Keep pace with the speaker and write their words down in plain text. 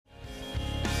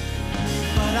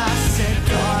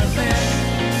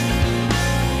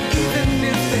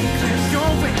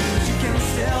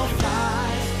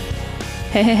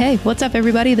Hey, what's up,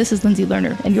 everybody? This is Lindsay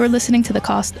Lerner, and you're listening to The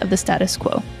Cost of the Status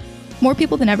Quo. More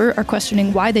people than ever are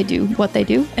questioning why they do what they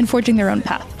do and forging their own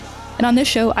path. And on this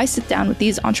show, I sit down with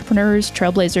these entrepreneurs,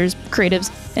 trailblazers,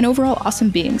 creatives, and overall awesome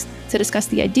beings to discuss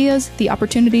the ideas, the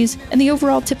opportunities, and the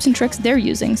overall tips and tricks they're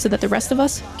using so that the rest of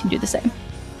us can do the same.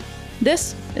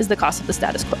 This is The Cost of the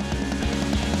Status Quo.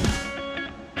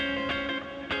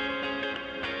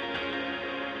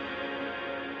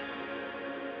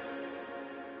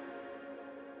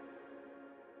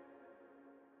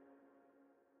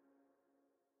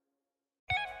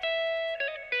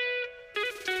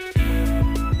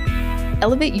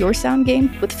 Elevate your sound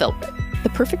game with Filtrate, the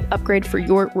perfect upgrade for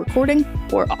your recording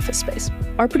or office space.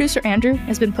 Our producer Andrew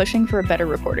has been pushing for a better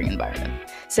recording environment.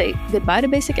 Say goodbye to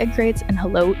basic egg crates and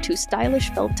hello to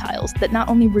stylish felt tiles that not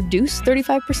only reduce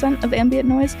 35% of ambient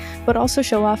noise, but also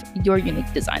show off your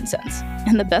unique design sense.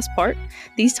 And the best part,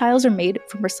 these tiles are made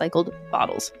from recycled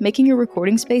bottles, making your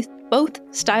recording space both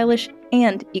stylish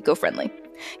and eco-friendly.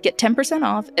 Get 10%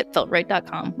 off at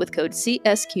feltrate.com with code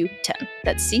CSQ10.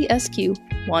 That's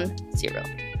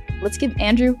CSQ10. Let's give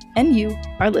Andrew and you,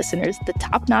 our listeners, the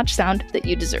top-notch sound that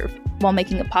you deserve while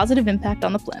making a positive impact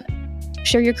on the planet.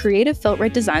 Share your creative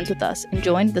Feltrate designs with us and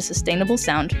join the sustainable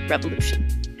sound revolution.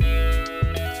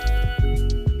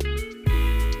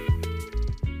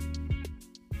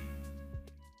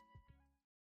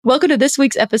 Welcome to this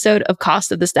week's episode of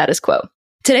Cost of the Status Quo.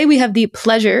 Today, we have the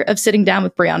pleasure of sitting down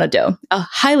with Brianna Doe, a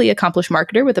highly accomplished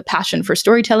marketer with a passion for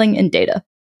storytelling and data.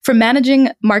 From managing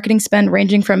marketing spend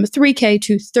ranging from $3K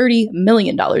to $30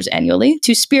 million annually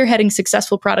to spearheading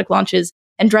successful product launches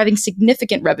and driving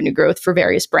significant revenue growth for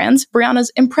various brands,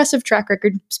 Brianna's impressive track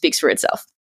record speaks for itself.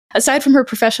 Aside from her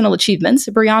professional achievements,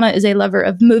 Brianna is a lover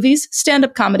of movies,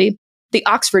 stand-up comedy, the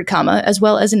Oxford comma, as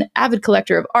well as an avid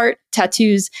collector of art,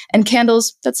 tattoos, and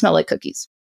candles that smell like cookies.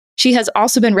 She has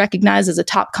also been recognized as a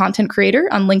top content creator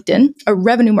on LinkedIn, a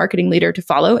revenue marketing leader to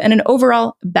follow, and an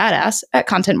overall badass at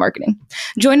content marketing.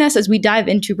 Join us as we dive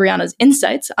into Brianna's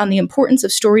insights on the importance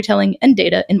of storytelling and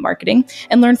data in marketing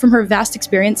and learn from her vast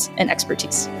experience and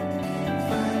expertise.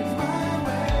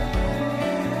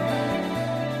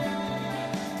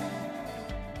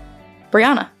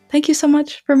 Brianna, thank you so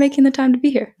much for making the time to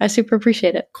be here. I super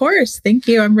appreciate it. Of course. Thank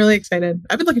you. I'm really excited.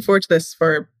 I've been looking forward to this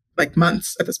for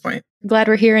months at this point. Glad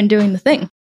we're here and doing the thing.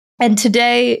 And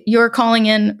today you're calling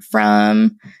in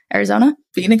from Arizona?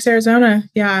 Phoenix, Arizona.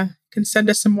 Yeah. You can send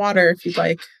us some water if you'd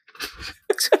like.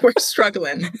 We're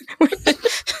struggling.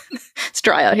 It's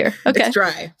dry out here. Okay. It's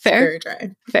dry. Fair. It's very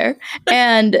dry. Fair.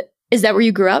 And is that where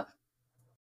you grew up?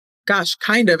 Gosh,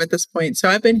 kind of at this point. So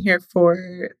I've been here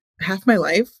for half my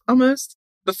life almost.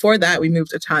 Before that, we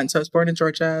moved a ton. So I was born in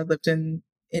Georgia, lived in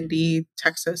Indy,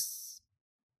 Texas,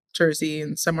 Jersey,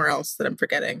 and somewhere else that I'm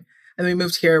forgetting. And we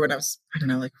moved here when I was,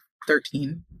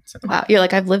 13. So. Wow. You're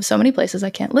like, I've lived so many places, I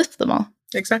can't list them all.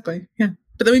 Exactly. Yeah.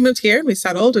 But then we moved here and we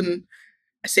settled and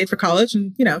I stayed for college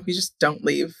and, you just don't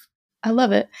leave. I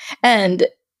love it. And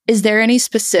is there any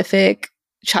specific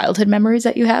childhood memories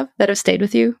that you have that have stayed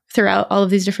with you throughout all of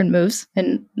these different moves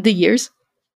and the years?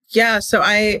 Yeah. So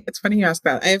it's funny you ask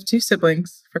that. I have two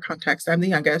siblings for context. I'm the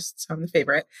youngest, so I'm the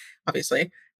favorite,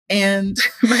 obviously. And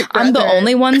my brother, I'm the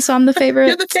only one, so I'm the favorite.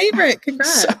 You're the favorite.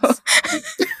 Congrats.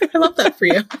 I love that for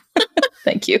you.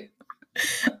 Thank you.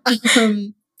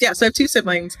 Yeah, so I have two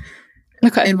siblings.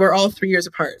 Okay. And we're all 3 years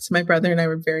apart. So my brother and I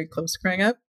were very close growing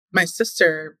up. My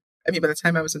sister, by the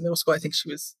time I was in middle school, I think she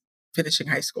was finishing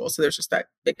high school. So there's just that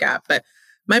big gap. But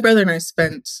my brother and I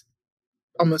spent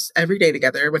almost every day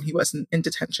together when he wasn't in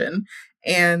detention.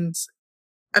 And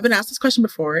I've been asked this question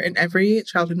before, and every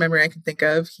childhood memory I can think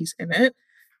of, he's in it.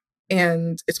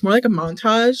 And it's more like a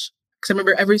montage. Because I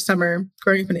remember every summer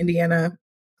growing up in Indiana,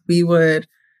 we would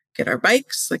get our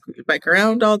bikes, we would bike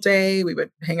around all day. We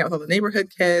would hang out with all the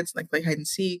neighborhood kids, play hide and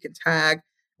seek and tag.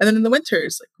 And then in the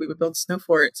winters, we would build snow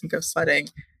forts and go sledding.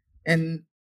 And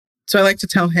so I like to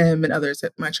tell him and others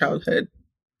that my childhood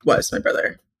was my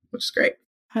brother, which is great.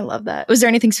 I love that. Was there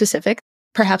anything specific?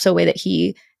 Perhaps a way that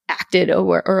he acted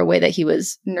or a way that he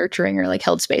was nurturing or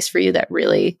held space for you that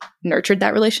really nurtured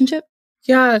that relationship?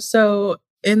 Yeah. So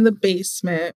in the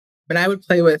basement, when I would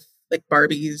play with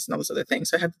Barbies and all those other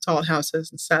things, so I had the tall houses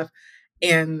and stuff.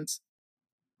 And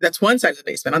that's one side of the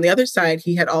basement. On the other side,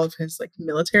 he had all of his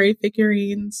military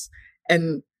figurines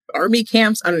and army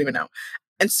camps. I don't even know.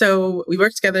 And so we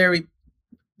worked together. We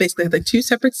basically had two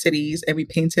separate cities and we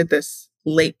painted this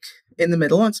lake in the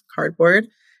middle on some cardboard.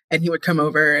 And he would come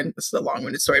over, and this is a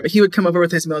long-winded story, but he would come over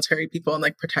with his military people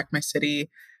and protect my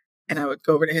city. And I would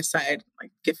go over to his side,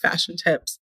 give fashion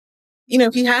tips.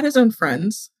 He had his own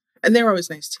friends and they were always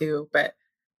nice too. But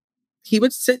he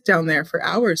would sit down there for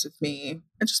hours with me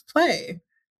and just play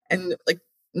and like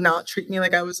not treat me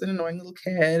like I was an annoying little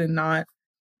kid and not,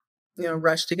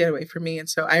 rush to get away from me. And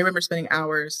so I remember spending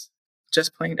hours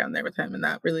just playing down there with him. And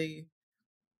that really,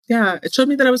 yeah, it showed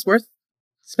me that I was worth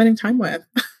spending time with.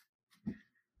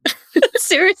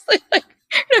 Seriously, like,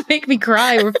 you're gonna make me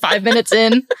cry. We're 5 minutes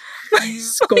in.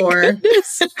 Score.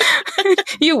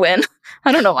 You win.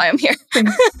 I don't know why I'm here.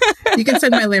 Thanks. You can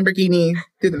send my Lamborghini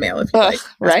through the mail if you like.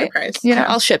 That's right? my price.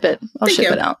 I'll ship it. I'll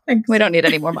ship it out. Thanks. We don't need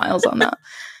any more miles on that.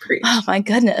 Preach. Oh my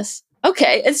goodness.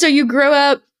 Okay. And so you grew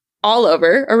up all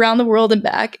over, around the world and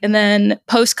back. And then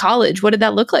post-college, what did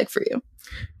that look like for you?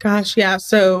 Gosh, yeah.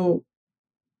 So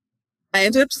I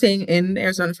ended up staying in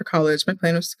Arizona for college. My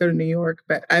plan was to go to New York,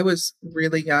 but I was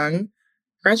really young.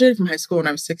 Graduated from high school when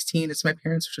I was 16. And so my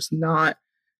parents were just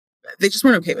they just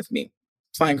weren't okay with me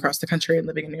flying across the country and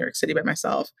living in New York City by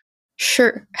myself.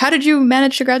 Sure. How did you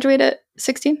manage to graduate at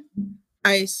 16?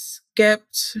 I should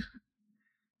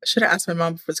have asked my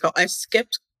mom before school. I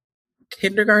skipped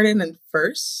kindergarten and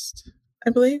first,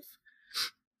 I believe.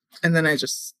 And then they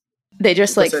just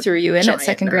like threw you in at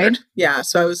second grade? Yeah.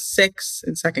 So I was 6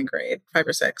 in second grade, 5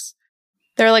 or 6.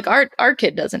 They're like, our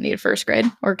kid doesn't need first grade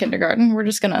or kindergarten. We're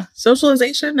just going to...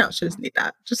 Socialization? No, she doesn't need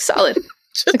that. Just solid.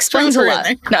 Just explains a lot.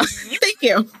 No. Thank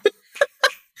you.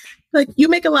 Like, you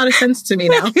make a lot of sense to me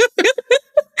now.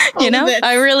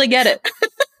 I really get it.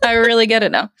 I really get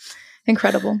it now.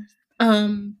 Incredible.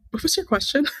 What was your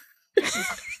question?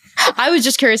 I was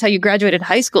just curious how you graduated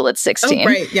high school at 16. Oh,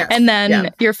 right, yeah. And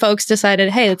then your folks decided,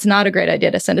 hey, it's not a great idea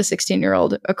to send a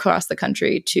 16-year-old across the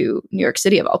country to New York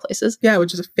City, of all places. Yeah,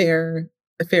 which is a fair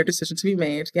decision to be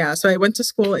made. Yeah. So I went to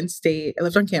school in state. I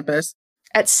lived on campus.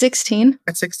 At 16?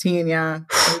 At 16, yeah.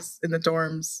 I was in the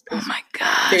dorms. Oh my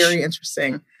gosh. Very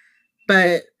interesting.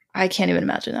 But I can't even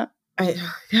imagine that. I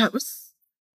was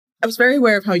very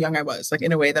aware of how young I was, like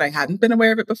in a way that I hadn't been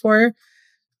aware of it before.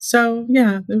 So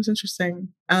yeah, it was interesting.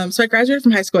 So I graduated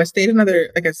from high school. I stayed another,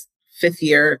 like a 5th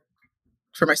year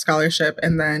for my scholarship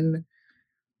and then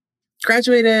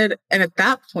graduated. And at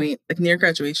that point, like near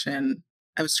graduation,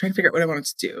 I was trying to figure out what I wanted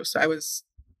to do. So I was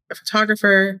a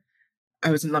photographer. I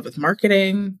was in love with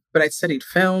marketing, but I'd studied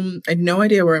film. I had no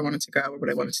idea where I wanted to go or what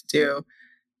I wanted to do.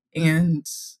 And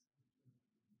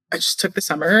I just took the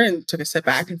summer and took a step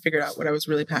back and figured out what I was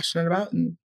really passionate about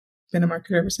and been a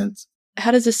marketer ever since.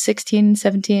 How does a 16,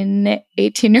 17,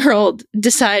 18-year-old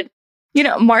decide,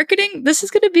 marketing, this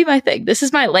is going to be my thing. This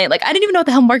is my lane. Like, I didn't even know what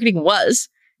the hell marketing was.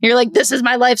 You're like, this is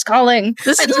my life's calling.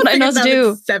 This is what I know to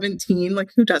do. 17,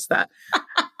 like who does that?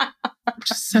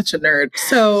 Just such a nerd.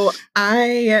 So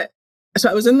I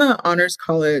was in the honors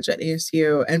college at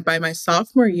ASU, and by my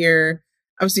sophomore year,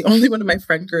 I was the only one in my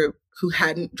friend group who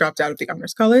hadn't dropped out of the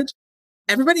honors college.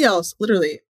 Everybody else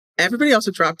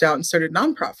had dropped out and started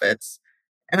nonprofits.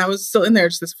 And I was still in there,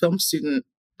 just this film student,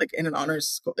 like in an honors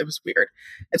school. It was weird.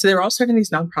 And so they were all starting these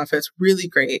nonprofits, really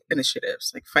great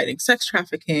initiatives, like fighting sex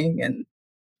trafficking and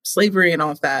slavery and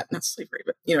all of that. Not slavery,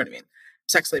 but you know what I mean?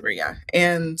 Sex slavery, yeah.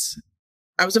 And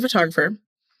I was a photographer.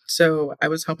 So I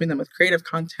was helping them with creative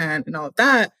content and all of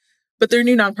that. But they're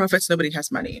new nonprofits, nobody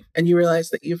has money. And you realize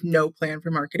that you have no plan for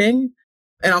marketing.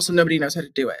 And also nobody knows how to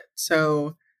do it.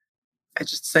 So I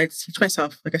just decided to teach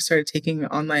myself. Like I started taking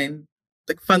online,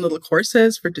 like fun little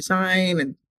courses for design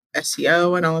and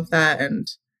SEO and all of that. And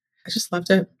I just loved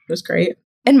it. It was great.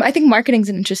 And I think marketing is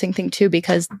an interesting thing too,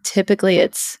 because typically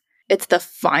it's the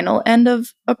final end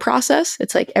of a process.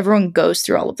 It's like everyone goes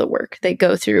through all of the work. They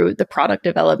go through the product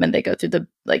development. They go through the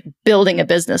like building a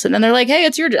business. And then they're like, hey,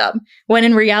 it's your job. When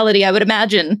in reality, I would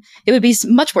imagine it would be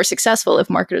much more successful if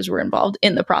marketers were involved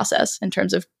in the process in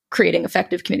terms of creating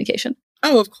effective communication.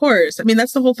 Oh, of course. I mean,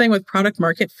 that's the whole thing with product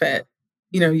market fit.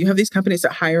 You have these companies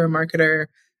that hire a marketer and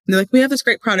they're like, we have this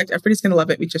great product. Everybody's going to love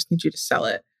it. We just need you to sell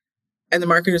it. And the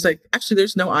marketer's like, actually,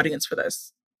 there's no audience for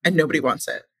this and nobody wants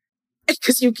it.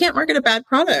 Because you can't market a bad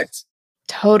product.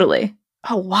 Totally.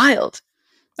 Oh, wild.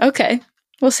 Okay.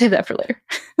 We'll save that for later.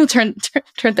 We'll turn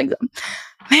things up.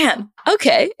 Man.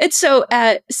 Okay. And so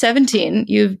at 17,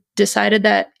 you've decided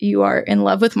that you are in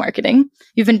love with marketing.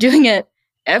 You've been doing it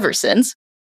ever since.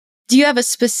 Do you have a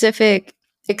specific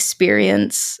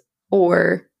experience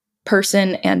or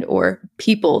person and or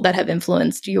people that have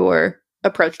influenced your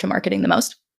approach to marketing the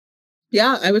most?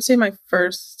 Yeah, I would say my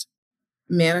first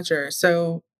manager.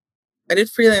 So I did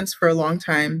freelance for a long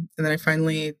time, and then I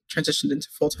finally transitioned into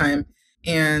full-time.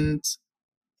 And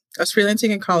I was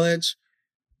freelancing in college,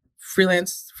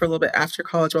 freelanced for a little bit after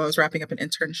college while I was wrapping up an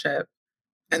internship.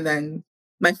 And then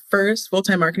my first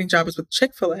full-time marketing job was with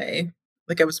Chick-fil-A.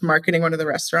 Like I was marketing one of the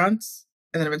restaurants,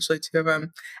 and then eventually 2 of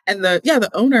them. And the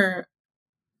owner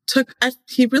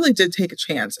he really did take a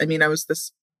chance. I mean, I was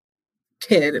this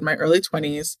kid in my early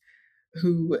 20s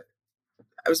who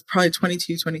I was probably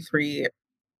 22, 23.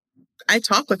 I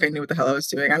talked like I knew what the hell I was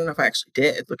doing. I don't know if I actually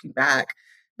did looking back,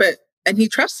 and he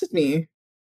trusted me.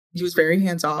 He was very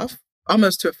hands off,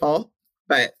 almost to a fault,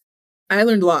 but I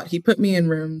learned a lot. He put me in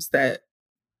rooms that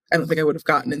I don't think I would have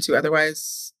gotten into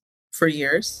otherwise for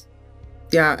years.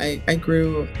 Yeah, I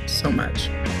grew so much.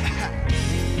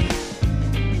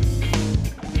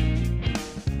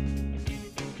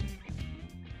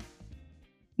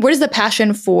 Where does the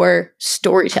passion for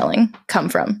storytelling come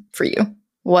from for you?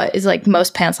 What is like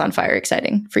most pants on fire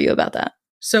exciting for you about that?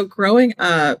 So growing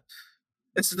up,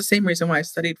 this is the same reason why I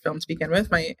studied film to begin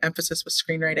with. My emphasis was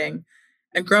screenwriting.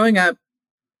 And growing up,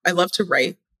 I loved to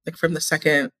write, like from the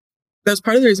second. That was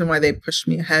part of the reason why they pushed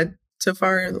me ahead so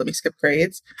far, let me skip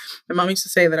grades. My mom used to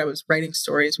say that I was writing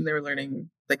stories when they were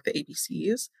learning like the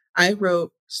ABCs. I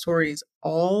wrote stories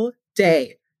all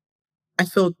day. I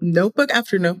filled notebook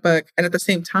after notebook. And at the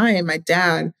same time, my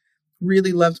dad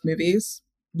really loved movies,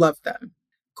 loved them,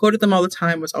 quoted them all the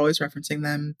time, was always referencing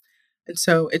them. And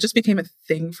so it just became a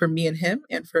thing for me and him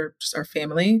and for just our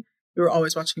family. We were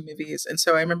always watching movies. And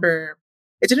so I remember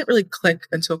it didn't really click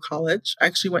until college. I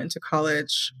actually went into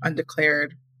college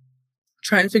undeclared,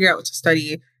 trying to figure out what to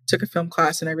study, took a film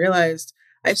class, and I realized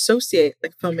I associate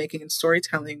like filmmaking and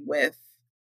storytelling with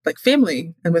like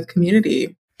family and with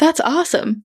community. That's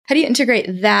awesome. How do you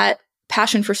integrate that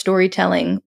passion for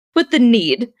storytelling with the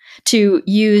need to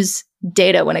use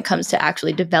data when it comes to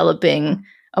actually developing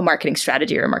a marketing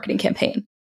strategy or a marketing campaign?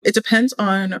 It depends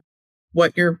on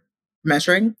what you're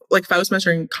measuring. Like if I was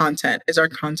measuring content, is our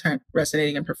content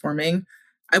resonating and performing?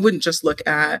 I wouldn't just look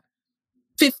at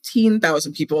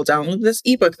 15,000 people download this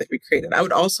ebook that we created. I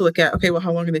would also look at, okay, well,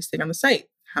 how long are they staying on the site?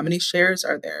 How many shares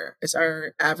are there? Is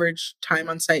our average time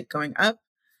on site going up?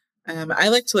 I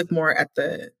like to look more at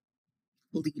the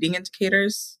leading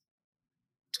indicators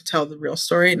to tell the real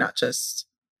story, not just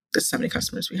this is how many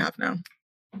customers we have now.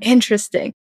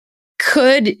 Interesting.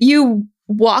 Could you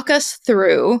walk us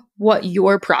through what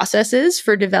your process is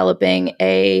for developing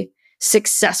a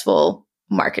successful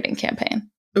marketing campaign?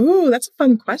 Ooh, that's a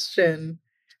fun question.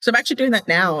 So I'm actually doing that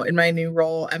now in my new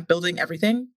role. I'm building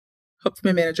everything.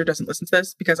 Hopefully my manager doesn't listen to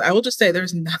this because I will just say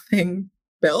there's nothing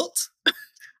built.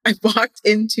 I walked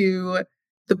into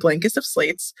the blankest of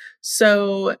slates.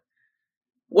 So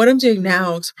what I'm doing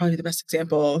now is probably the best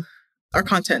example. Our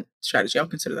content strategy, I'll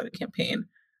consider that a campaign.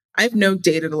 I have no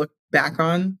data to look back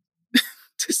on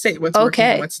to say what's working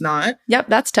and what's not. Yep,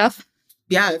 that's tough.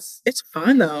 Yeah, it's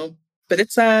fun though, but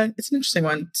it's an interesting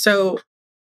one. So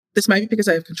this might be because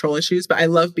I have control issues, but I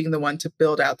love being the one to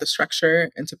build out the structure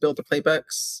and to build the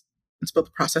playbooks and to build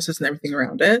the processes and everything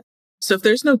around it. So if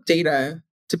there's no data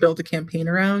to build a campaign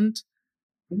around,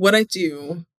 what I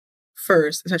do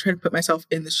first is I try to put myself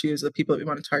in the shoes of the people that we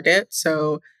want to target.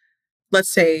 So let's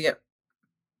say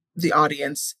the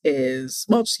audience is,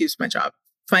 well, I'll just use my job,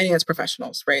 finance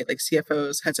professionals, right? Like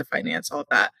CFOs, heads of finance, all of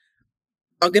that.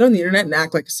 I'll get on the internet and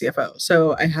act like a CFO.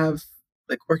 So I have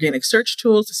like organic search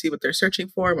tools to see what they're searching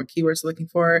for, what keywords they're looking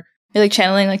for. You're like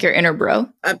channeling like your inner bro?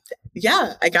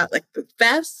 Yeah, I got like the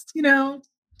vest, you know.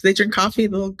 Do they drink coffee,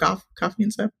 the little coffee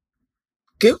and stuff?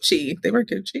 Gucci. They wear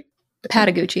Gucci.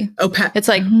 Patagucci. Oh, it's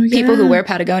like people who wear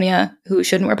Patagonia who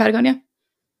shouldn't wear Patagonia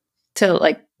to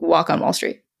like walk on Wall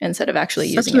Street instead of actually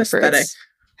using it for its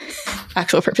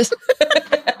actual purpose.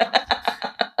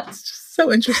 It's just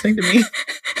so interesting to me.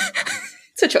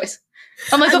 It's a choice.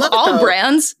 I'm like, of all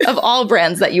brands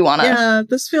that you want to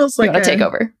this feels like take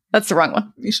over. That's the wrong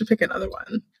one. You should pick another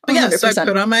one. But yeah, so I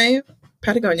put on my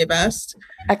Patagonia vest.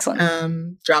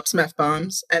 Excellent. Drop some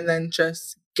F-bombs and then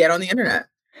just get on the internet.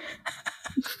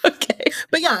 Okay.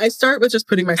 But yeah, I start with just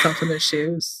putting myself in their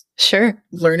shoes. Sure.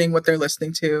 Learning what they're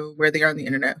listening to, where they are on the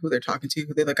internet, who they're talking to,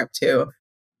 who they look up to.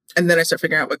 And then I start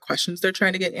figuring out what questions they're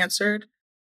trying to get answered,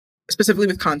 specifically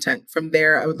with content. From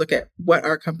there, I would look at what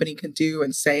our company can do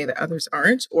and say that others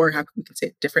aren't, or how we can say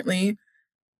it differently.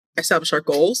 Establish our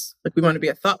goals. Like we want to be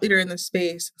a thought leader in this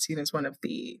space, seen as one of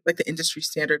the industry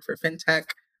standard for fintech.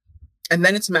 And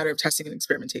then it's a matter of testing and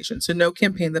experimentation. So no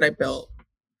campaign that I built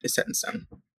is set in stone.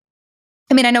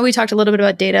 I mean, I know we talked a little bit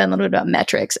about data and a little bit about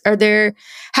metrics.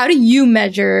 How do you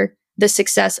measure the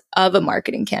success of a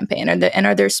marketing campaign?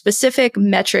 Are there specific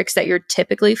metrics that you're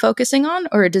typically focusing on,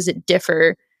 or does it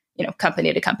differ,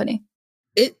 company to company?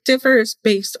 It differs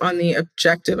based on the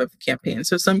objective of the campaign.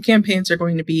 So some campaigns are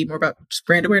going to be more about just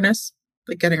brand awareness,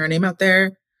 like getting our name out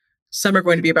there. Some are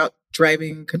going to be about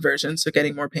driving conversion, so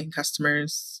getting more paying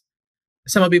customers.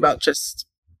 Some will be about just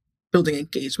building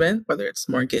engagement, whether it's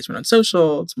more engagement on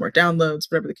social, it's more downloads,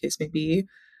 whatever the case may be.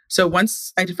 So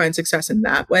once I define success in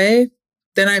that way,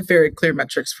 then I have very clear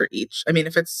metrics for each. I mean,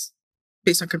 if it's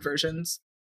based on conversions,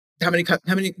 how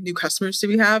many new customers do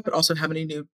we have, but also how many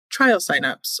new trial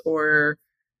signups or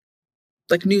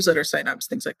like newsletter signups,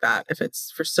 things like that. If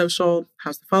it's for social,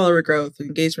 how's the follower growth, the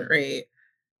engagement rate?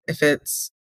 If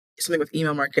it's something with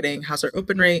email marketing, how's our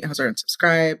open rate? How's our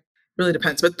unsubscribe? Really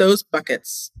depends. But those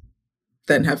buckets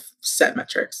then have set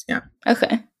metrics. Yeah.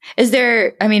 Okay. Is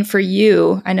there, I mean, for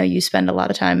you, I know you spend a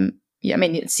lot of time, I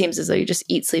mean, it seems as though you just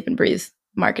eat, sleep, and breathe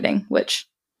marketing, which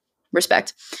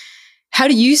respect. How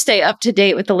do you stay up to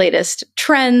date with the latest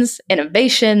trends,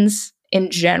 innovations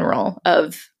in general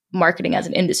of marketing as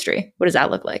an industry? What does that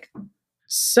look like?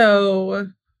 So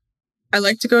I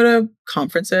like to go to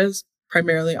conferences,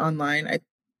 primarily online. I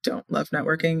don't love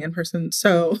networking in person.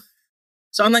 So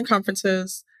online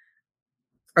conferences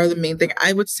are the main thing.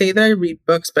 I would say that I read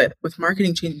books, but with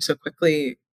marketing changing so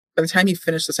quickly, by the time you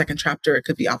finish the second chapter, it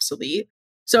could be obsolete.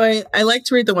 So I like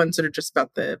to read the ones that are just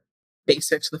about the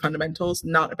basics, the fundamentals,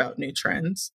 not about new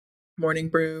trends. Morning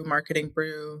Brew, Marketing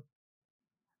Brew.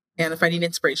 And if I need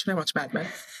inspiration, I watch Mad Men.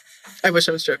 I wish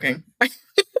I was joking. I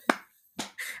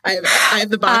have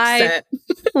the box set.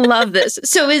 Love this.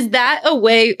 So is that a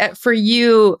way for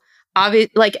you,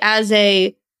 like as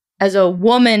a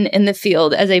woman in the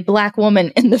field, as a Black woman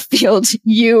in the field,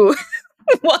 you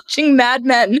watching Mad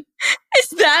Men,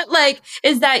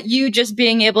 is that you just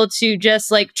being able to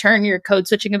just like turn your code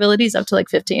switching abilities up to like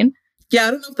 15? Yeah,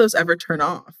 I don't know if those ever turn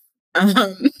off.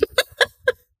 I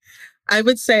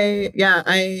would say, yeah,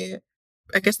 I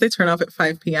guess they turn off at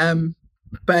 5 p.m.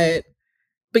 But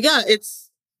yeah,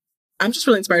 I'm just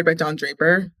really inspired by Don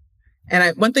Draper.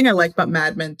 And one thing I like about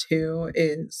Mad Men too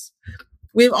is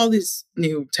we have all these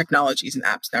new technologies and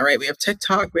apps now, right? We have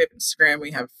TikTok, we have Instagram,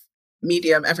 we have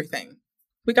Medium, everything.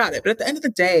 We got it. But at the end of the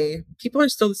day, people are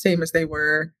still the same as they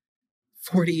were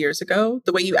 40 years ago.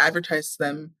 The way you advertise to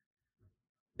them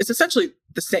is essentially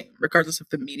the same, regardless of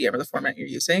the medium or the format you're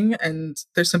using. And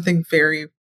there's something very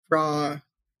raw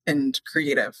and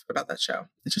creative about that show.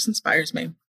 It just inspires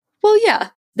me. Well, yeah,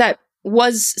 that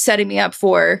was setting me up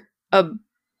for a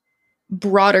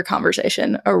broader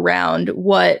conversation around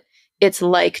what it's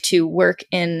like to work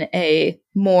in a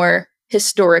more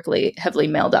historically heavily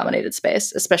male-dominated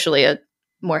space, especially a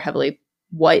more heavily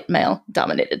white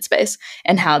male-dominated space,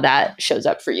 and how that shows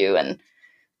up for you and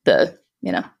the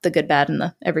good, bad, and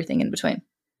the everything in between.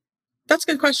 That's a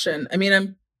good question. I mean,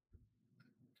 I'm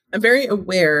very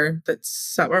aware that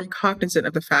I'm cognizant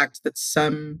of the fact that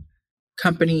some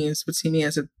companies would see me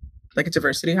as a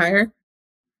diversity hire.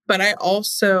 But I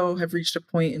also have reached a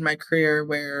point in my career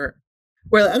where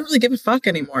I don't really give a fuck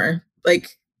anymore.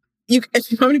 Like,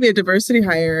 if you want me to be a diversity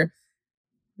hire,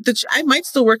 I might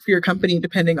still work for your company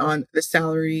depending on the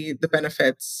salary, the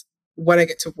benefits, what I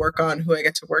get to work on, who I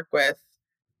get to work with.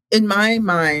 In my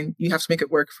mind, you have to make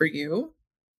it work for you.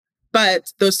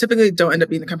 But those typically don't end up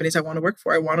being the companies I want to work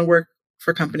for. I want to work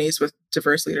for companies with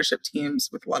diverse leadership teams,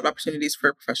 with a lot of opportunities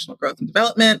for professional growth and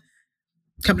development.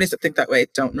 Companies that think that way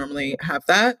don't normally have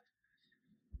that.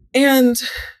 And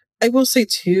I will say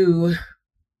too,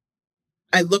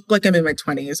 I look like I'm in my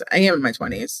 20s. I am in my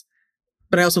 20s,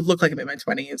 but I also look like I'm in my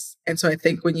 20s. And so I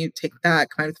think when you take that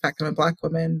combined with the fact that I'm a Black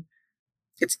woman,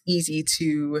 it's easy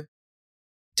to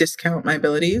discount my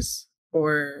abilities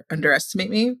or underestimate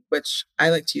me, which I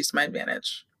like to use to my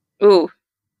advantage. Ooh,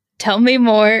 tell me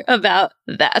more about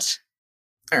that.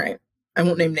 All right. I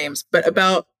won't name names, but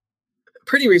about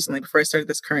pretty recently, before I started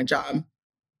this current job,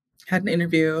 had an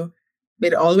interview,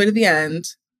 made it all the way to the end,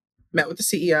 met with the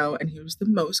CEO, and he was the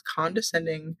most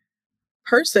condescending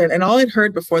person. And all I'd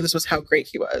heard before this was how great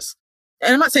he was.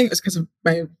 And I'm not saying it was because of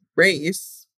my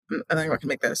race. I'm not going to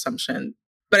make that assumption.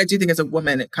 But I do think as a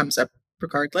woman, it comes up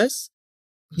regardless.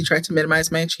 He tried to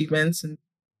minimize my achievements and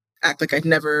act like I've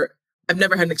never had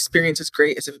an experience as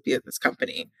great as it would be at this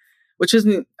company, which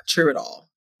isn't true at all.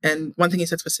 And one thing he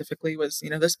said specifically was,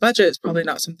 this budget is probably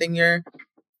not something you're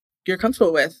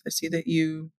comfortable with. I see that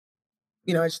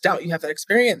I just doubt you have that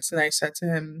experience. And I said to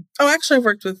him, oh, actually, I've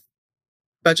worked with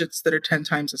budgets that are 10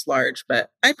 times as large, but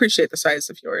I appreciate the size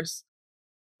of yours.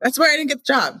 That's why I didn't get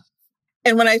the job.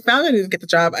 And when I found I didn't get the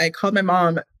job, I called my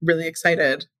mom really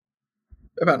excited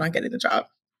about not getting the job.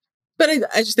 But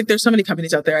I just think there's so many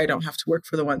companies out there. I don't have to work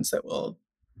for the ones that will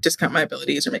discount my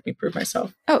abilities or make me prove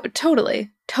myself. Oh,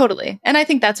 totally. Totally. And I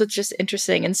think that's what's just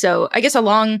interesting. And so I guess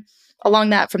along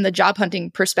that, from the job hunting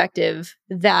perspective,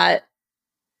 that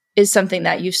is something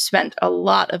that you've spent a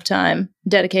lot of time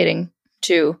dedicating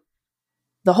to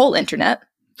the whole internet,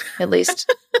 at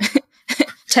least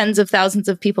tens of thousands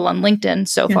of people on LinkedIn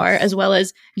so far, as well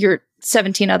as your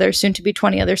 17 other, soon to be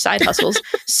 20 other side hustles.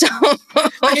 So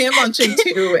I am launching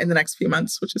 2 in the next few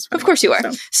months, which is funny. Of course you are.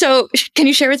 So can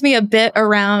you share with me a bit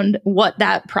around what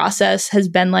that process has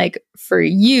been like for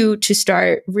you to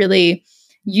start really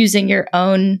using your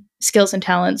own skills and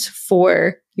talents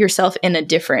for yourself in a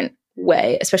different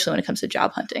way, especially when it comes to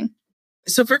job hunting?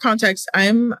 So for context,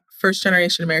 I'm first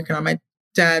generation American on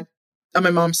my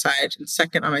mom's side and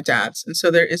second on my dad's. And so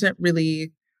there isn't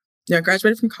really, I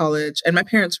graduated from college and my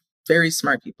parents, very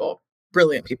smart people,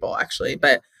 brilliant people actually.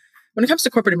 But when it comes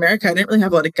to corporate America, I didn't really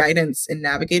have a lot of guidance in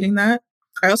navigating that.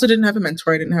 I also didn't have a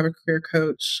mentor. I didn't have a career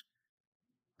coach.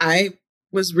 I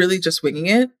was really just winging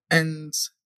it. And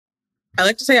I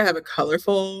like to say I have a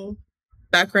colorful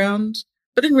background,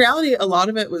 but in reality, a lot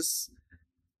of it was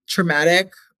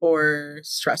traumatic or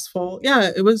stressful. Yeah,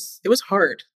 it was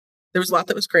hard. There was a lot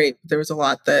that was great. There was a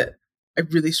lot that I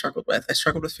really struggled with. I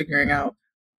struggled with figuring out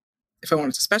if I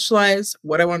wanted to specialize,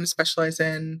 what I wanted to specialize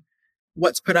in,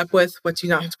 what's put up with, what do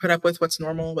you not have to put up with, what's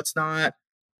normal, what's not.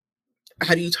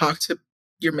 How do you talk to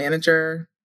your manager?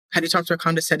 How do you talk to a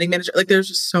condescending manager? Like there's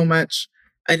just so much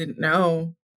I didn't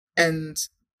know. And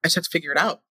I just had to figure it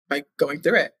out by going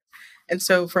through it. And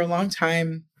so for a long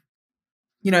time,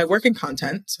 I work in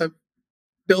content. So I've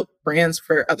built brands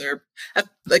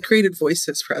I've created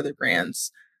voices for other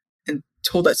brands and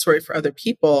told that story for other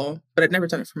people, but I'd never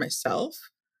done it for myself.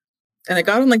 And I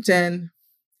got on LinkedIn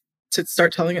to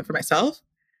start telling it for myself.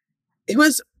 It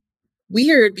was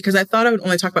weird because I thought I would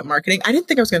only talk about marketing. I didn't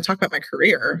think I was going to talk about my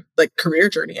career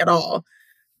journey at all.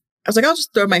 I was like, I'll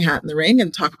just throw my hat in the ring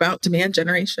and talk about demand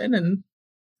generation. And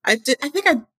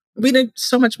we did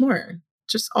so much more,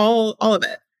 just all of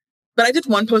it. But I did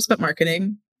one post about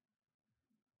marketing.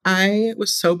 I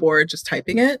was so bored just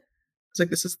typing it. I was like,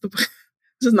 this is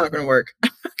not going to work.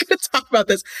 I'm not going to talk about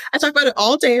this. I talk about it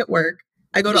all day at work.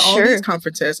 I go to all these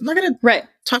conferences. I'm not going to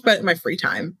talk about it in my free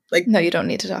time. Like, no, you don't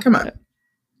need to talk about it.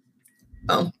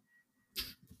 Oh,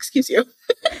 excuse you.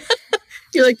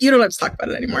 You're like, you don't have to talk about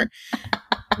it anymore.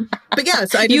 But yeah,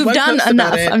 so you've done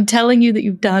enough. I'm telling you that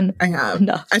you've done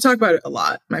enough. I talk about it a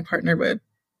lot. My partner would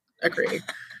agree.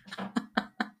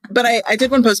 But I did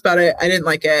one post about it. I didn't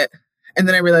like it. And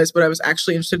then I realized what I was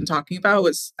actually interested in talking about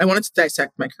was I wanted to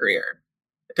dissect my career.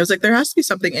 I was like, there has to be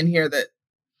something in here that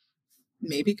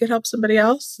maybe could help somebody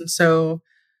else. And so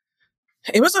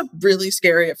it was really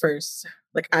scary at first.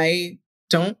 Like I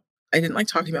didn't like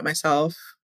talking about myself.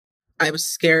 I was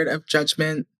scared of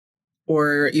judgment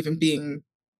or even being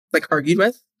argued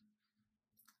with.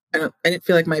 I didn't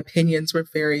feel like my opinions were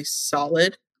very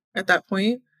solid at that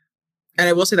point. And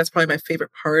I will say that's probably my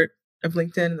favorite part of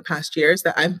LinkedIn in the past years,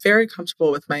 that I'm very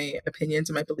comfortable with my opinions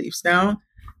and my beliefs now.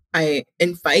 I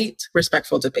invite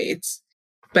respectful debates,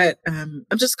 but I'm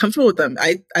just comfortable with them.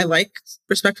 I like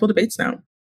respectful debates now.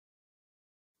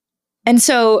 And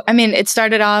so, I mean, it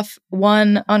started off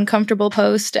one uncomfortable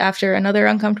post after another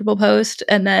uncomfortable post,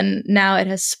 and then now it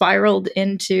has spiraled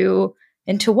into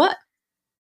what?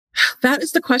 That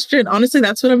is the question. Honestly,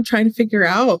 that's what I'm trying to figure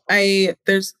out.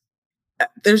 There's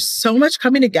so much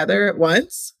coming together at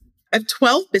once. I have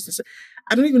 12 businesses.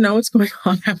 I don't even know what's going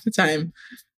on half the time.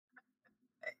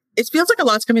 It feels like a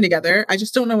lot's coming together. I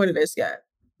just don't know what it is yet.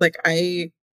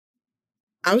 I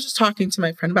was just talking to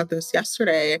my friend about this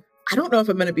yesterday. I don't know if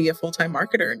I'm going to be a full-time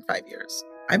marketer in 5 years.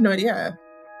 I have no idea.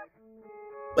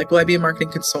 Will I be a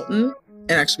marketing consultant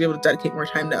and actually be able to dedicate more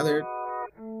time to other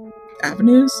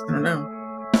avenues? I don't know.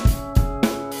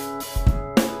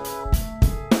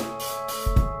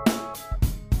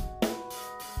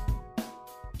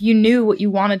 You knew what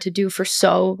you wanted to do for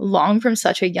so long from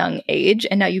such a young age,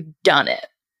 and now you've done it.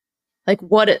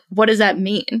 What does that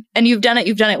mean? And you've done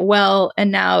it well,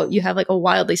 and now you have a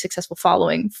wildly successful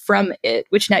following from it,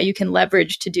 which now you can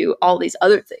leverage to do all these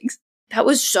other things. That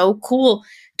was so cool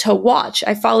to watch.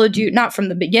 I followed you not from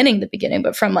the beginning,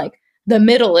 but from the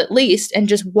middle at least, and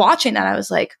just watching that, I was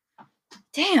like,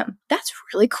 damn, that's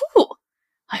really cool.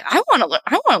 I want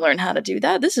to learn how to do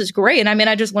that. This is great. And I mean,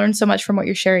 I just learned so much from what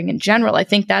you're sharing in general. I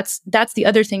think that's the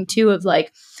other thing too of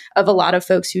a lot of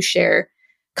folks who share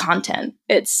content.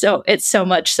 It's so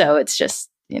much so it's just,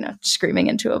 screaming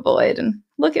into a void and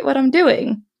look at what I'm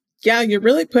doing. Yeah, you're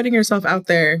really putting yourself out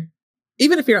there.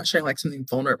 Even if you're not sharing something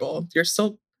vulnerable, you're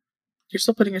still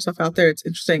putting yourself out there. It's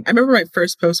interesting. I remember my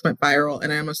first post went viral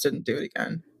and I almost didn't do it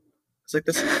again. It's like,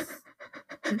 this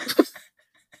is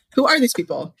who are these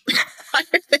people?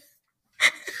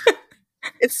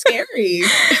 It's scary.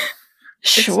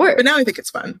 Sure. But now I think it's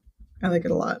fun. I like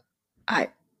it a lot. I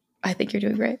think you're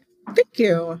doing great. Thank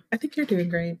you. I think you're doing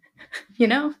great.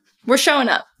 We're showing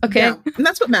up. Okay. Yeah, and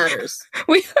that's what matters.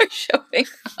 We are showing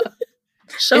up.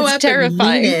 Show it's up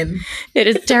terrifying. and lean in. It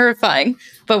is terrifying,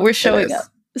 but we're showing up.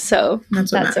 So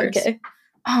that's okay.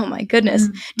 Oh my goodness.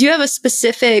 Do you have a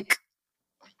specific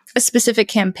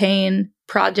campaign,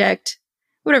 project,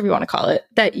 whatever you want to call it,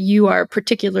 that you are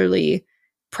particularly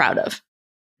proud of?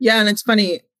 Yeah, and it's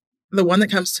funny. The one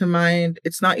that comes to mind,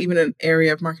 it's not even an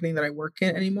area of marketing that I work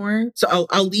in anymore. So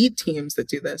I'll lead teams that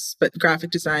do this, but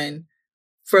graphic design,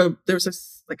 there was a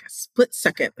split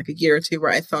second, like a year or two,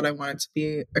 where I thought I wanted to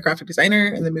be a graphic designer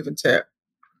and then move into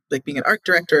like being an art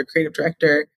director, a creative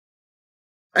director.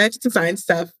 I had to design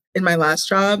stuff in my last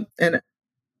job, and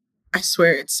I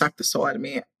swear it sucked the soul out of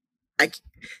me.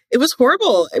 It was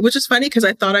horrible, which is funny because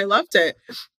I thought I loved it.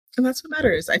 And that's what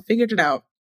matters. I figured it out.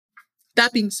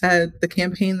 That being said, the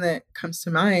campaign that comes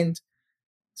to mind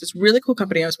is this really cool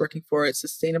company I was working for. It's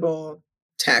sustainable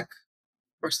tech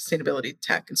or sustainability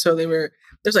tech. And so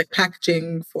there's like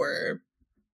packaging for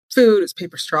food, it was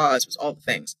paper straws, it was all the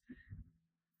things.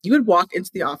 You would walk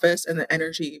into the office and the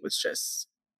energy was just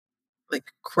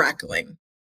like crackling.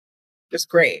 It was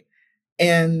great.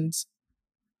 And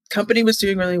company was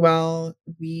doing really well.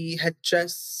 We had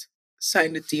just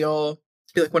signed a deal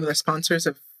to be like one of the sponsors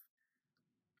of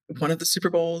one of the Super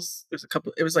Bowls. There's a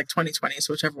couple, it was like 2020,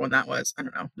 so whichever one that was. I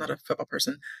don't know, not a football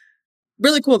person.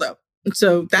 Really cool though. And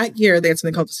so that year they had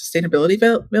something called the Sustainability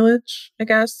Village, I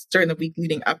guess, during the week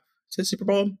leading up to the Super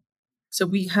Bowl. So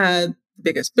we had the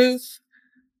biggest booth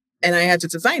and I had to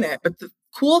design it. But the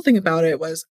cool thing about it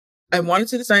was I wanted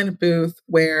to design a booth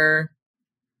where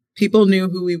people knew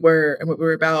who we were and what we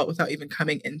were about without even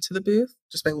coming into the booth,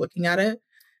 just by looking at it.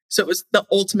 So it was the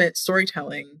ultimate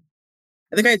storytelling.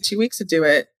 I think I had 2 weeks to do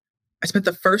it. I spent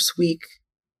the first week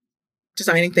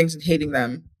designing things and hating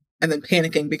them and then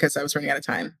panicking because I was running out of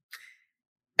time.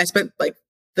 I spent like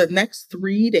the next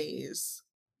 3 days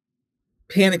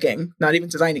panicking, not even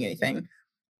designing anything.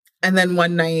 And then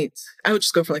one night I would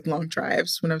just go for like long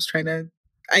drives when I was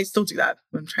I still do that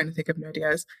when I'm trying to think of new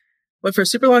ideas. Went for a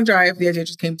super long drive. The idea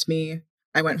just came to me.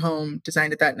 I went home,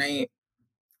 designed it that night,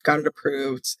 got it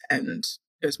approved, and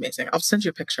it was amazing. I'll send you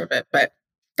a picture of it. But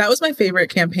that was my favorite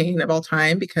campaign of all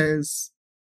time because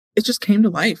it just came to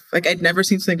life. Like I'd never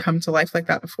seen something come to life like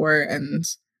that before. And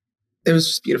it was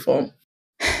just beautiful.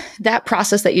 That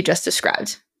process that you just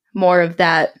described, more of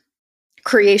that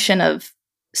creation of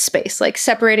space, like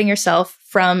separating yourself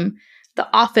from the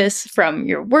office, from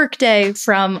your workday,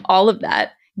 from all of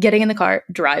that, getting in the car,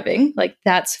 driving, like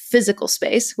that's physical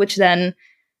space, which then,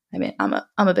 I mean, I'm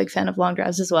a big fan of long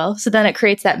drives as well. So then it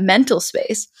creates that mental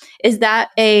space. Is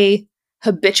that a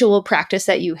habitual practice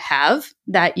that you have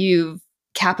that you've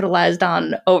capitalized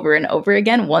on over and over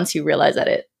again once you realize that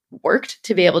it worked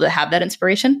to be able to have that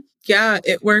inspiration? Yeah,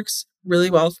 it works really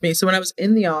well for me. So when I was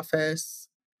in the office,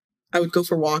 I would go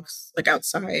for walks like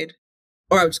outside,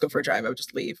 or I would just go for a drive. I would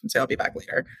just leave and say, I'll be back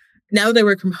later. Now that I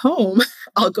work from home,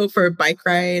 I'll go for a bike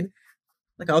ride.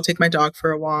 Like I'll take my dog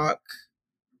for a walk.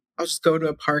 I'll just go to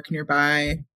a park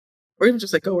nearby, or even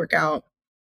just like go work out.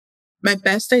 My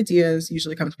best ideas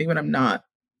usually come to me when I'm not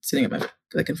sitting in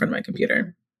front of my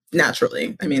computer.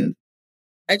 Naturally. I mean,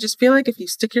 I just feel like if you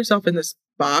stick yourself in this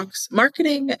box,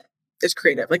 marketing is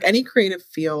creative. Like any creative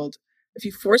field, if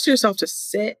you force yourself to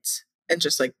sit and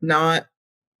just like not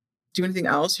do anything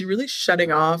else, you're really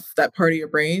shutting off that part of your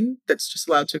brain that's just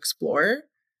allowed to explore.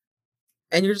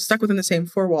 And you're just stuck within the same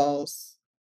four walls.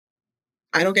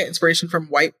 I don't get inspiration from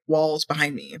white walls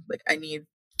behind me. Like I need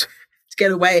to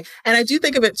get away. And I do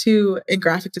think of it too in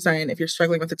graphic design. If you're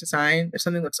struggling with a design, if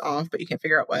something looks off, but you can't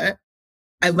figure out what,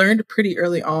 I learned pretty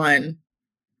early on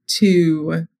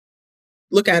to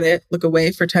look at it, look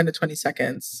away for 10 to 20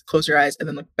 seconds, close your eyes, and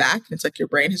then look back. And it's like your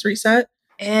brain has reset.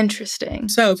 Interesting.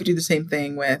 So if you do the same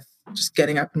thing with just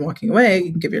getting up and walking away,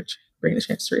 you can give your brain a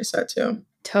chance to reset too.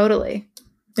 Totally.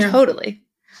 Yeah. Totally.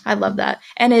 I love that.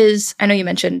 And I know you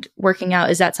mentioned working out.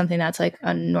 Is that something that's like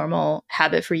a normal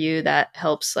habit for you that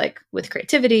helps like with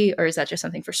creativity, or is that just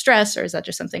something for stress, or is that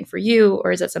just something for you,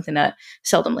 or is that something that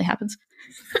seldomly happens?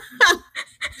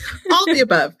 All the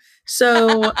above.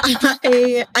 So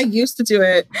I used to do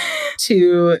it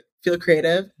to feel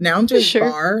creative. Now I'm doing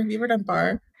bar. Have you ever done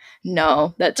bar?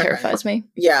 No, that terrifies me.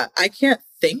 Yeah, I can't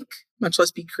think, much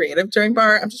less be creative during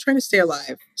bar. I'm just trying to stay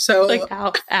alive. So like,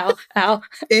 ow, ow, ow.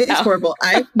 It is ow. horrible.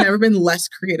 I've never been less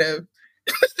creative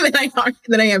than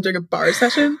I am during a bar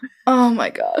session. Oh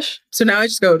my gosh. So now I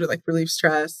just go to like relieve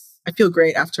stress. I feel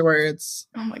great afterwards.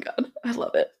 Oh my God. I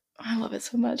love it. I love it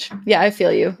so much. Yeah, I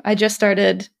feel you. I just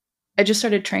started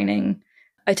training.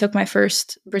 I took my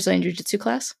first Brazilian Jiu-Jitsu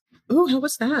class. Ooh, how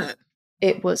was that?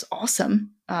 It was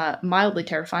awesome. Mildly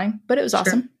terrifying, but it was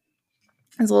awesome.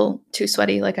 I was a little too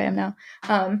sweaty like I am now.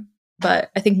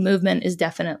 But I think movement is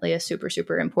definitely a super,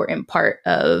 super important part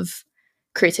of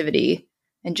creativity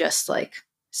and just like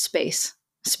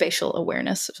spatial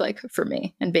awareness, like for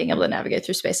me, and being able to navigate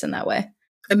through space in that way.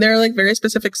 And there are like very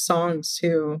specific songs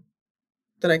too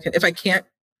that I can, if I can't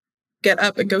get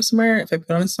up and go somewhere, if I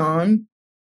put on a song,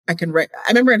 I can write. I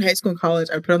remember in high school and college,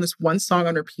 I would put on this one song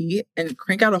on repeat and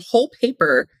crank out a whole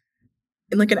paper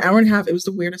in like an hour and a half. It was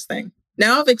the weirdest thing.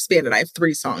 Now I've expanded. I have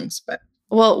 3 songs, but.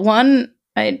 Well,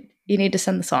 you need to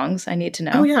send the songs. I need to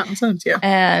know. Oh yeah, I'll send them to you.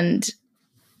 And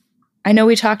I know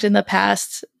we talked in the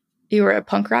past, you were a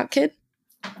punk rock kid.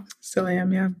 Still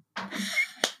am, yeah.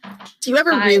 Do you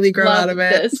ever really grow out of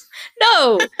it? This.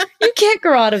 No, you can't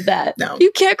grow out of that. No.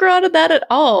 You can't grow out of that at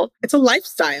all. It's a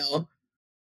lifestyle.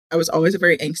 I was always a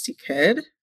very angsty kid.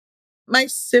 My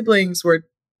siblings were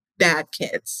bad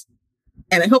kids.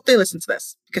 And I hope they listen to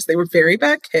this because they were very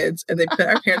bad kids and they put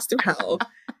our parents through hell.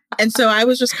 And so I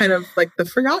was just kind of like the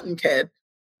forgotten kid.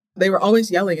 They were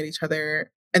always yelling at each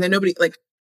other. And then nobody, like,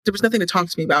 there was nothing to talk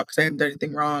to me about because I hadn't done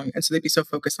anything wrong. And so they'd be so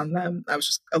focused on them. I was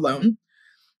just alone.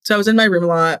 So I was in my room a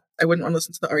lot. I wouldn't want to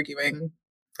listen to the arguing.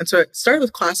 And so it started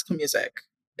with classical music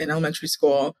in elementary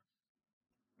school.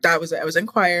 That was it. I was in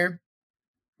choir.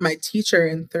 My teacher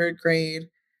in 3rd grade,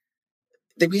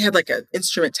 we had like an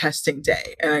instrument testing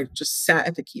day. And I just sat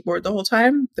at the keyboard the whole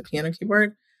time, the piano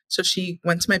keyboard. So she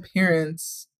went to my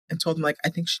parents and told them, like, I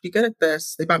think she'd be good at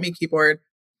this. They bought me a keyboard.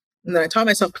 And then I taught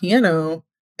myself piano.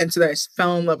 And so then I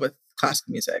fell in love with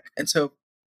classical music. And so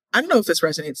I don't know if this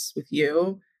resonates with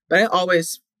you, but I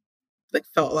always like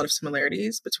felt a lot of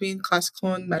similarities between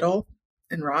classical and metal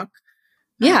and rock.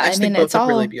 Yeah, I mean, both are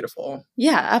really beautiful.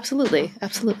 Yeah, absolutely.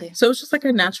 Absolutely. So it was just like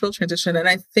a natural transition. And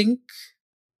I think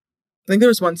there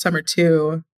was one summer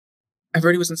too. I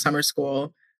already was in summer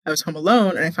school. I was home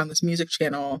alone and I found this music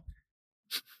channel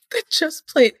that just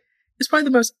played. It's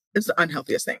probably it's the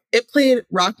unhealthiest thing. It played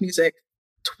rock music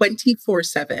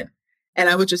 24/7. And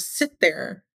I would just sit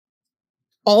there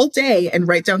all day and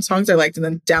write down songs I liked and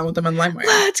then download them on LimeWire.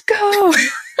 Let's go.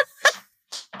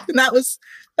 And that was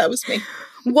me.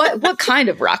 What kind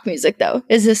of rock music though?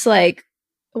 Is this like,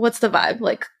 what's the vibe?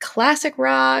 Like classic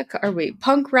rock? Are we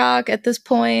punk rock at this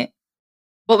point?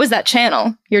 What was that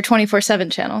channel? Your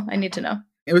 24/7 channel? I need to know.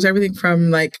 It was everything from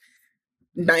like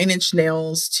 9 Inch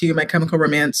Nails to My Chemical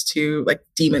Romance to like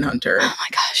Demon Hunter. Oh my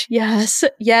gosh. Yes.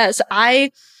 Yes.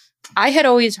 I had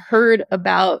always heard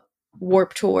about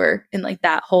Warped Tour and like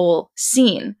that whole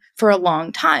scene for a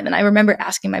long time. And I remember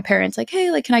asking my parents, like,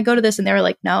 hey, like, can I go to this? And they were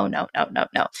like, no.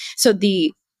 So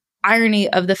the irony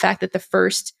of the fact that the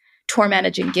first tour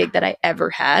managing gig that I ever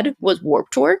had was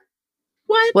Warped Tour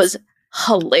was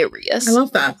hilarious. I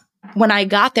love that. When I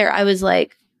got there, I was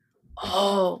like,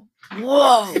 oh,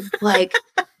 whoa, like,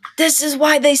 this is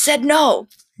why they said no.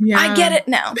 Yeah. I get it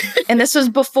now. And this was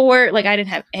before, like, I didn't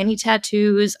have any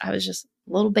tattoos. I was just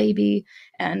a little baby.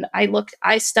 And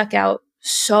I stuck out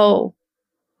so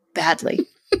badly.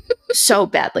 So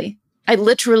badly. I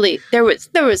literally, there was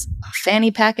a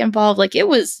fanny pack involved. Like, it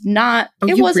was not,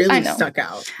 it wasn't, really I know. Stuck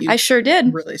out. I sure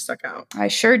did. Really stuck out. I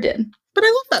sure did. But I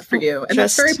love that for you. And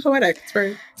that's very poetic.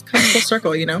 It's kind of full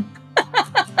circle, you know?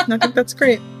 And I think that's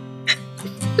great.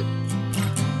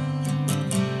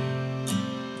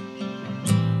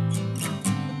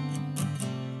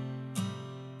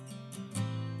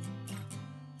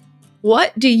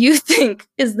 What do you think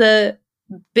is the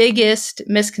biggest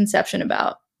misconception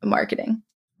about marketing?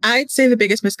 I'd say the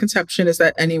biggest misconception is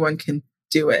that anyone can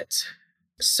do it.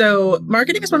 So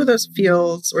marketing is one of those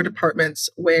fields or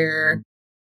departments where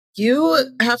you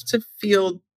have to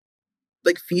feel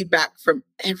like feedback from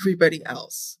everybody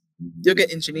else. You'll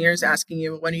get engineers asking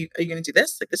you, when are you going to do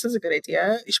this? Like, this is a good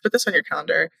idea. You should put this on your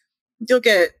calendar. You'll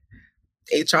get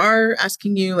HR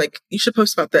asking you, like, you should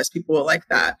post about this. People will like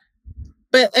that.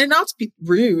 And not to be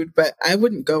rude, but I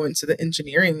wouldn't go into the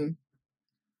engineering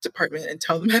department and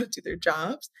tell them how to do their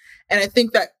jobs. And I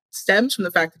think that stems from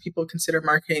the fact that people consider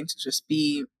marketing to just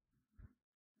be,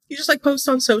 you just like post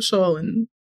on social and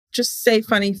just say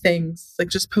funny things, like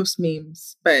just post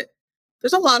memes. But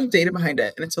there's a lot of data behind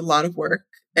it and it's a lot of work.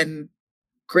 And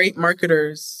great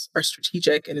marketers are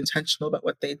strategic and intentional about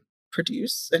what they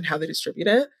produce and how they distribute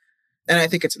it. And I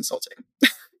think it's insulting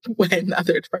when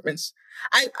other departments,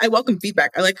 I welcome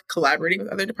feedback. I like collaborating with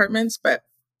other departments, but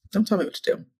don't tell me what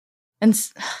to do. And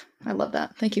I love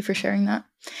that. Thank you for sharing that.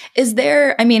 Is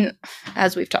there, I mean,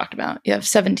 as we've talked about, you have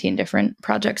 17 different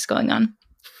projects going on.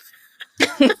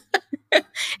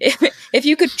 If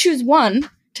you could choose one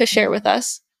to share with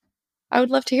us, I would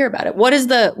love to hear about it. What is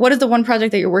the one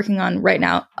project that you're working on right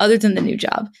now, other than the new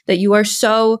job, that you are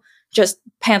so just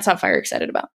pants on fire excited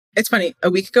about? It's funny. A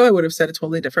week ago, I would have said a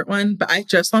totally different one, but I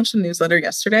just launched a newsletter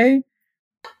yesterday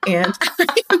and I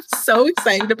am so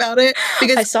excited about it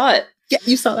because I saw it. Yeah,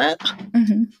 you saw that?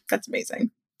 Mm-hmm. That's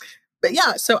amazing. But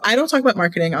yeah, so I don't talk about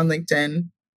marketing on LinkedIn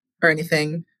or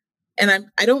anything.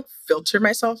 And I don't filter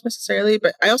myself necessarily,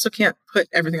 but I also can't put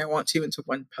everything I want to into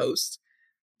one post.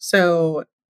 So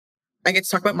I get to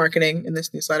talk about marketing in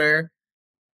this newsletter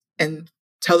and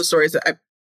tell the stories that I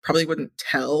probably wouldn't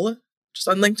tell just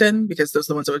on LinkedIn because those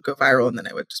are the ones that would go viral and then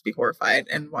I would just be horrified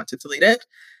and want to delete it.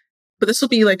 But this will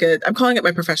be like I'm calling it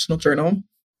my professional journal.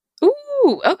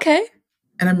 Ooh, okay.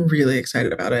 And I'm really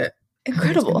excited about it.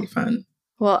 Incredible. It's going to be fun.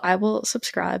 Well, I will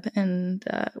subscribe and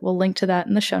we'll link to that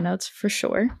in the show notes for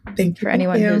sure. Thank you. For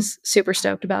anyone who's super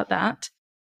stoked about that.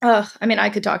 I mean, I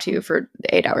could talk to you for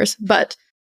 8 hours, but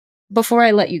before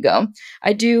I let you go,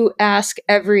 I do ask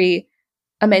every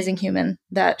amazing human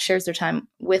that shares their time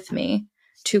with me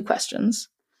 2 questions.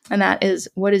 And that is,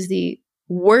 what is the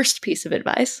worst piece of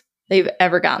advice that you've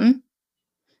ever gotten?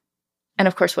 And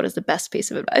of course, what is the best piece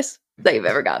of advice that you've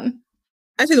ever gotten?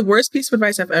 I'd say the worst piece of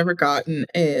advice I've ever gotten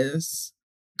is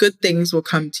good things will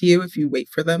come to you if you wait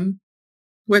for them.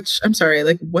 Which, I'm sorry,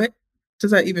 like, what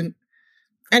does that even...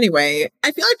 Anyway,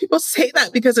 I feel like people say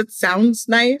that because it sounds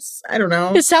nice. I don't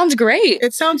know. It sounds great.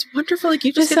 It sounds wonderful. Like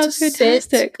you just get to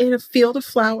sit in a field of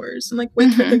flowers and like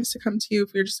wait for things to come to you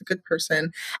if you're just a good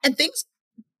person. And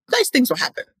nice things will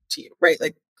happen to you, right?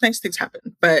 Like nice things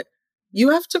happen. But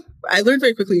I learned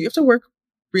very quickly, you have to work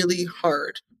really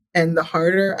hard. And the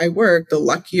harder I work, the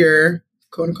luckier,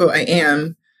 quote unquote, I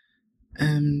am.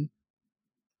 And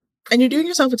you're doing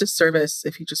yourself a disservice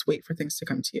if you just wait for things to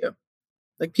come to you.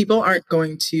 Like people aren't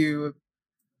going to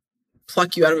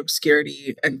pluck you out of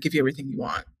obscurity and give you everything you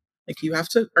want. Like you have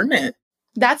to earn it.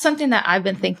 That's something that I've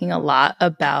been thinking a lot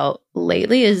about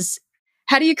lately is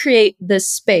how do you create the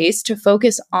space to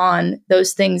focus on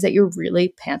those things that you're really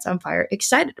pants on fire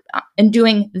excited about and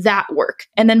doing that work.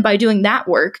 And then by doing that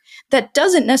work that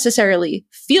doesn't necessarily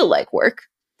feel like work,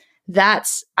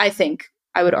 that's, I think,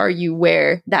 I would argue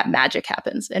where that magic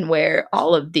happens and where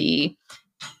all of the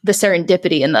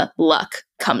serendipity and the luck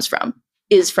comes from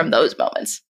is from those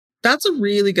moments. That's a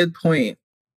really good point.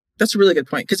 That's a really good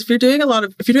point. Because if you're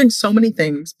doing so many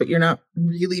things, but you're not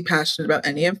really passionate about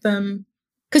any of them.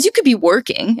 Because you could be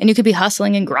working and you could be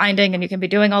hustling and grinding and you can be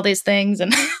doing all these things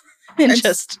and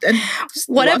just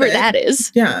whatever that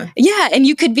is. Yeah. Yeah. And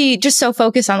you could be just so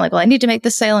focused on like, well, I need to make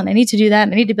this sale and I need to do that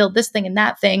and I need to build this thing and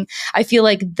that thing. I feel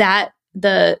like that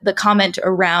the comment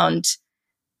around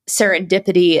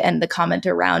serendipity and the comment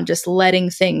around just letting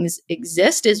things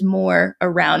exist is more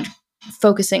around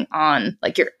focusing on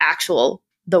like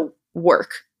the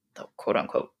work, the quote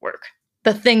unquote work,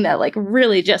 the thing that like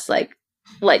really just like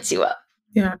lights you up.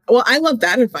 Yeah. Well, I love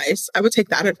that advice. I would take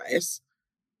that advice.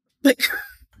 Like,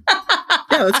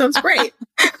 yeah, that sounds great.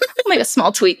 Like a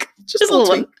small tweak. Just a little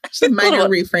tweak. Just a minor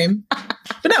reframe.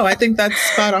 But no, I think that's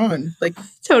spot on. Like,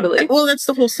 totally. Well, that's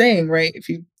the whole saying, right? If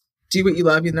you do what you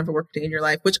love, you never work a day in your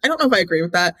life, which I don't know if I agree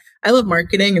with that. I love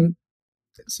marketing and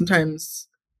sometimes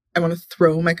I want to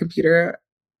throw my computer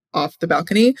off the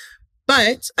balcony,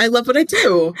 but I love what I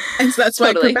do. And so that's why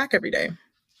I come back every day.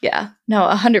 Yeah, no,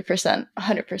 100%,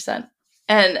 100%.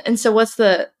 And so what's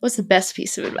the best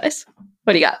piece of advice?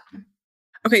 What do you got?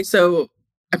 Okay. So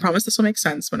I promise this will make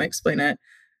sense when I explain it,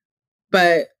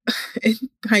 but in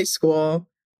high school,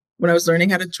 when I was learning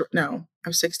how to I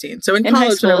was 16. So in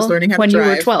college, when I was learning how to drive. When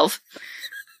you were 12.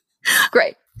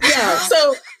 Great.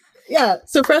 Yeah.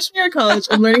 So freshman year of college,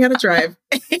 I'm learning how to drive.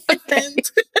 And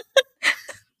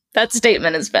that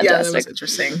statement is fantastic. Yeah, that was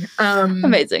interesting.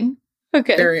 Amazing.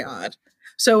 Okay. Very odd.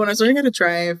 So when I was learning how to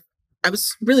drive, I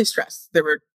was really stressed.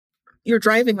 You're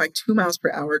driving like 2 miles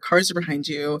per hour. Cars are behind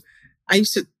you. I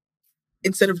used to,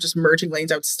 instead of just merging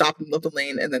lanes, I would stop in the middle of the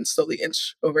lane and then slowly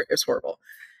inch over. It was horrible.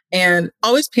 And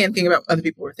always panicking about what other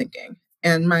people were thinking.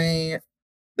 And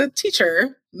the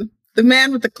teacher, the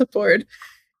man with the clipboard,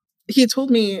 he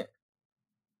told me,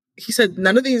 he said,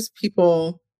 none of these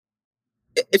people,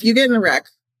 if you get in a wreck,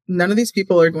 none of these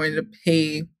people are going to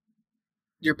pay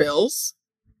your bills.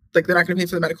 Like they're not going to pay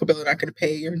for the medical bill. They're not going to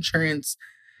pay your insurance.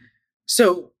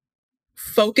 So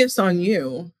focus on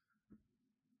you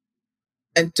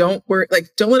and don't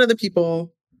let other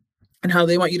people and how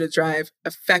they want you to drive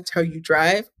affect how you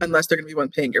drive unless they're going to be one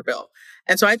paying your bill.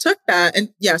 And so I took that and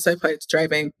yes, I applied it to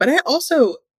driving, but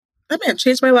that man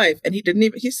changed my life and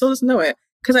he still doesn't know it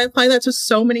because I apply that to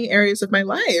so many areas of my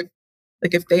life.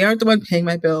 Like if they aren't the one paying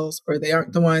my bills or they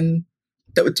aren't the one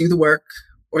that would do the work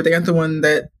or they aren't the one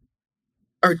that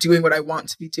are doing what I want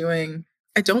to be doing,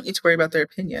 I don't need to worry about their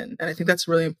opinion. And I think that's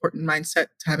a really important mindset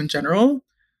to have in general.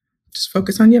 Just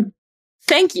focus on you.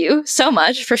 Thank you so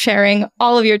much for sharing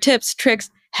all of your tips, tricks,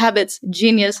 habits,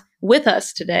 genius with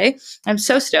us today. I'm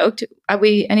so stoked. I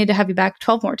need to have you back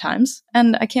 12 more times,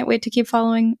 and I can't wait to keep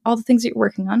following all the things that you're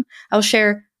working on. I'll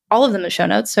share all of them in the show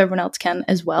notes so everyone else can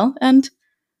as well, and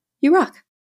you rock.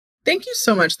 Thank you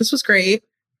so much. This was great.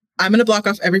 I'm going to block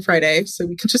off every Friday so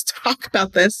we can just talk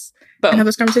about this and have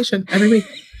this conversation every week.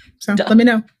 So let me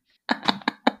know.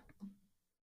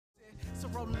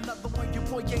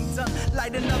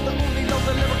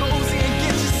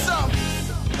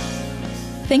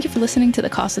 Thank you for listening to The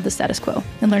Cost of the Status Quo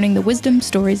and learning the wisdom,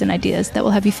 stories, and ideas that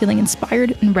will have you feeling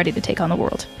inspired and ready to take on the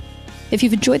world. If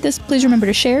you've enjoyed this, please remember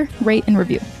to share, rate, and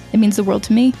review. It means the world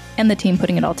to me and the team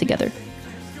putting it all together.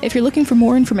 If you're looking for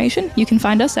more information, you can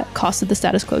find us at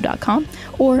costofthestatusquo.com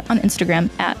or on Instagram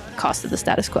at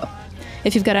costofthestatusquo.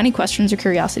 If you've got any questions or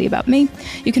curiosity about me,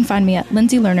 you can find me at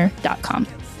lindseylerner.com.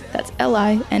 That's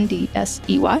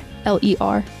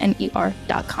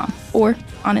LINDSEYLERNER.com or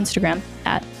on Instagram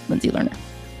at Lindsey Lerner.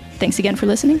 Thanks again for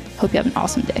listening. Hope you have an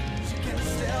awesome day.